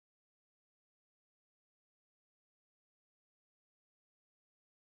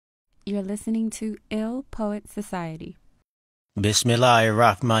You're listening to Ill Poet Society.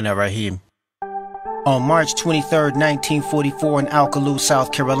 Bismillahirrahmanirrahim. On March 23, 1944 in Alcaloo,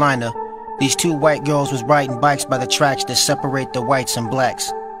 South Carolina, these two white girls was riding bikes by the tracks that separate the whites and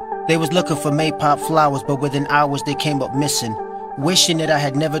blacks. They was looking for maypop flowers, but within hours they came up missing. Wishing that I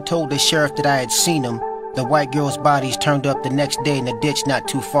had never told the sheriff that I had seen them, the white girls' bodies turned up the next day in a ditch not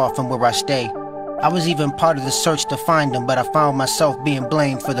too far from where I stay. I was even part of the search to find them, but I found myself being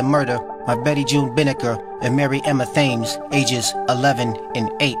blamed for the murder of Betty June Binnicker and Mary Emma Thames, ages 11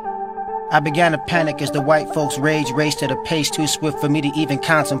 and 8. I began to panic as the white folks' rage raced at a pace too swift for me to even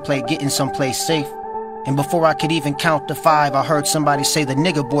contemplate getting someplace safe. And before I could even count to 5, I heard somebody say the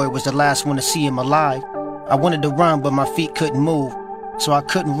nigger boy was the last one to see him alive. I wanted to run, but my feet couldn't move. So I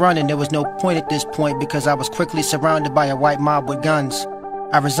couldn't run, and there was no point at this point because I was quickly surrounded by a white mob with guns.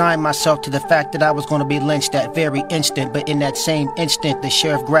 I resigned myself to the fact that I was going to be lynched that very instant, but in that same instant, the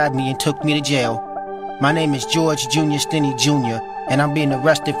sheriff grabbed me and took me to jail. My name is Junius Stinney, Jr., and I'm being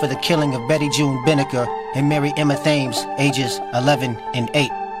arrested for the killing of Betty June Binnicker and Mary Emma Thames, ages 11 and 8.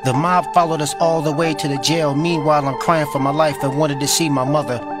 The mob followed us all the way to the jail. Meanwhile, I'm crying for my life and wanted to see my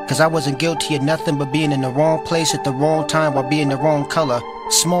mother, cause I wasn't guilty of nothing but being in the wrong place at the wrong time while being the wrong color.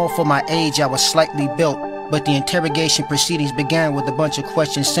 Small for my age, I was slightly built, but the interrogation proceedings began with a bunch of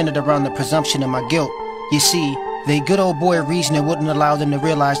questions centered around the presumption of my guilt. You see, the good old boy reasoning wouldn't allow them to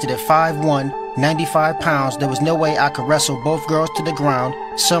realize that at 5'1", 95 pounds, there was no way I could wrestle both girls to the ground,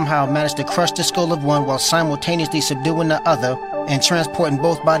 somehow manage to crush the skull of one while simultaneously subduing the other, and transporting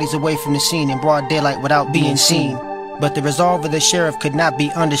both bodies away from the scene in broad daylight without being seen. But the resolve of the sheriff could not be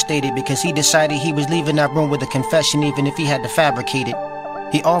understated because he decided he was leaving that room with a confession even if he had to fabricate it.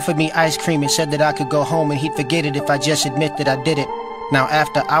 He offered me ice cream and said that I could go home and he'd forget it if I just admit that I did it. Now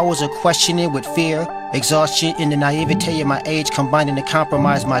after hours of questioning with fear, exhaustion, and the naivete of my age combining to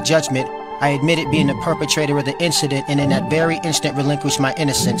compromise my judgment, I admitted being the perpetrator of the incident and in that very instant relinquished my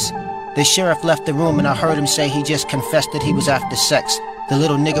innocence. The sheriff left the room and I heard him say he just confessed that he was after sex. The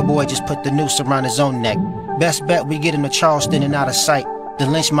little nigger boy just put the noose around his own neck. Best bet we get him to Charleston and out of sight. The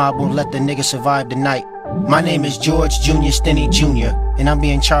lynch mob won't let the nigger survive the night. My name is Junius Stinney, Jr., and I'm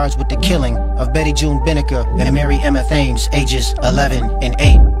being charged with the killing of Betty June Binnicker and Mary Emma Thames, ages 11 and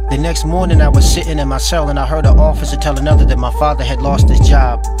 8. The next morning I was sitting in my cell and I heard an officer tell another that my father had lost his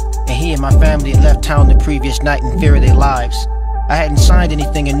job, and he and my family had left town the previous night in fear of their lives. I hadn't signed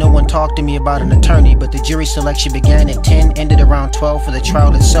anything and no one talked to me about an attorney, but the jury selection began at 10, ended around 12 for the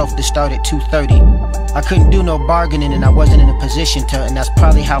trial itself to start at 2:30. I couldn't do no bargaining and I wasn't in a position to, and that's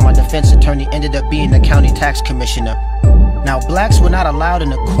probably how my defense attorney ended up being the county tax commissioner. Now blacks were not allowed in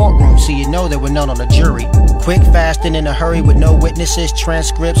the courtroom, so you know there were none on the jury. Quick, fast, and in a hurry with no witnesses,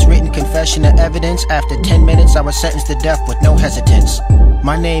 transcripts, written confession, or evidence. After 10 minutes I was sentenced to death with no hesitance.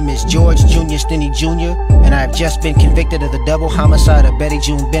 My name is Junius Stinney, Jr., and I have just been convicted of the double homicide of Betty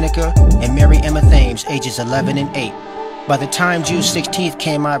June Binnicker and Mary Emma Thames, ages 11 and 8. By the time June 16th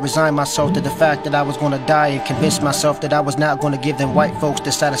came, I resigned myself to the fact that I was going to die and convinced myself that I was not going to give them white folks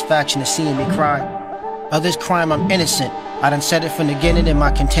the satisfaction of seeing me cry. Of this crime, I'm innocent. I done said it from the beginning, and my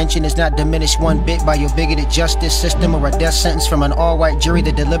contention is not diminished one bit by your bigoted justice system or a death sentence from an all-white jury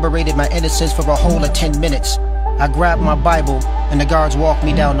that deliberated my innocence for a whole of 10 minutes. I grabbed my Bible, and the guards walked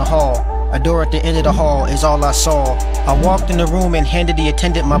me down the hall. A door at the end of the hall is all I saw. I walked in the room and handed the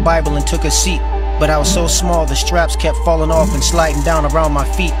attendant my Bible and took a seat. But I was so small, the straps kept falling off and sliding down around my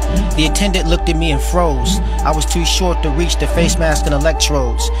feet. The attendant looked at me and froze. I was too short to reach the face mask and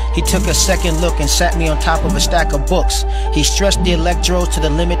electrodes. He took a second look and sat me on top of a stack of books. He stretched the electrodes to the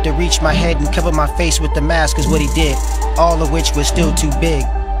limit to reach my head and cover my face with the mask is what he did, all of which was still too big.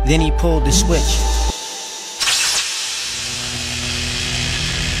 Then he pulled the switch.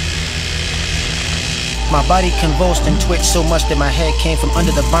 My body convulsed and twitched so much that my head came from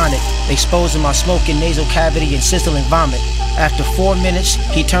under the bonnet, exposing my smoking nasal cavity and sizzling vomit. After 4 minutes,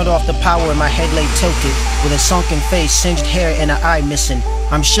 he turned off the power and my head lay tilted, with a sunken face, singed hair, and an eye missing.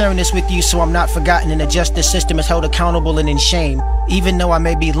 I'm sharing this with you so I'm not forgotten and the justice system is held accountable and in shame. Even though I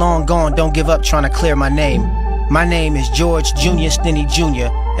may be long gone, don't give up trying to clear my name. My name is Junius Stinney,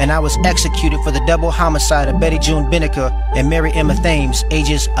 Jr., and I was executed for the double homicide of Betty June Binnicker and Mary Emma Thames,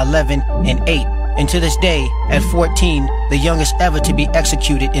 ages 11 and 8. And to this day, at 14, the youngest ever to be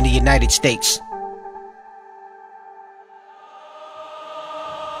executed in the United States.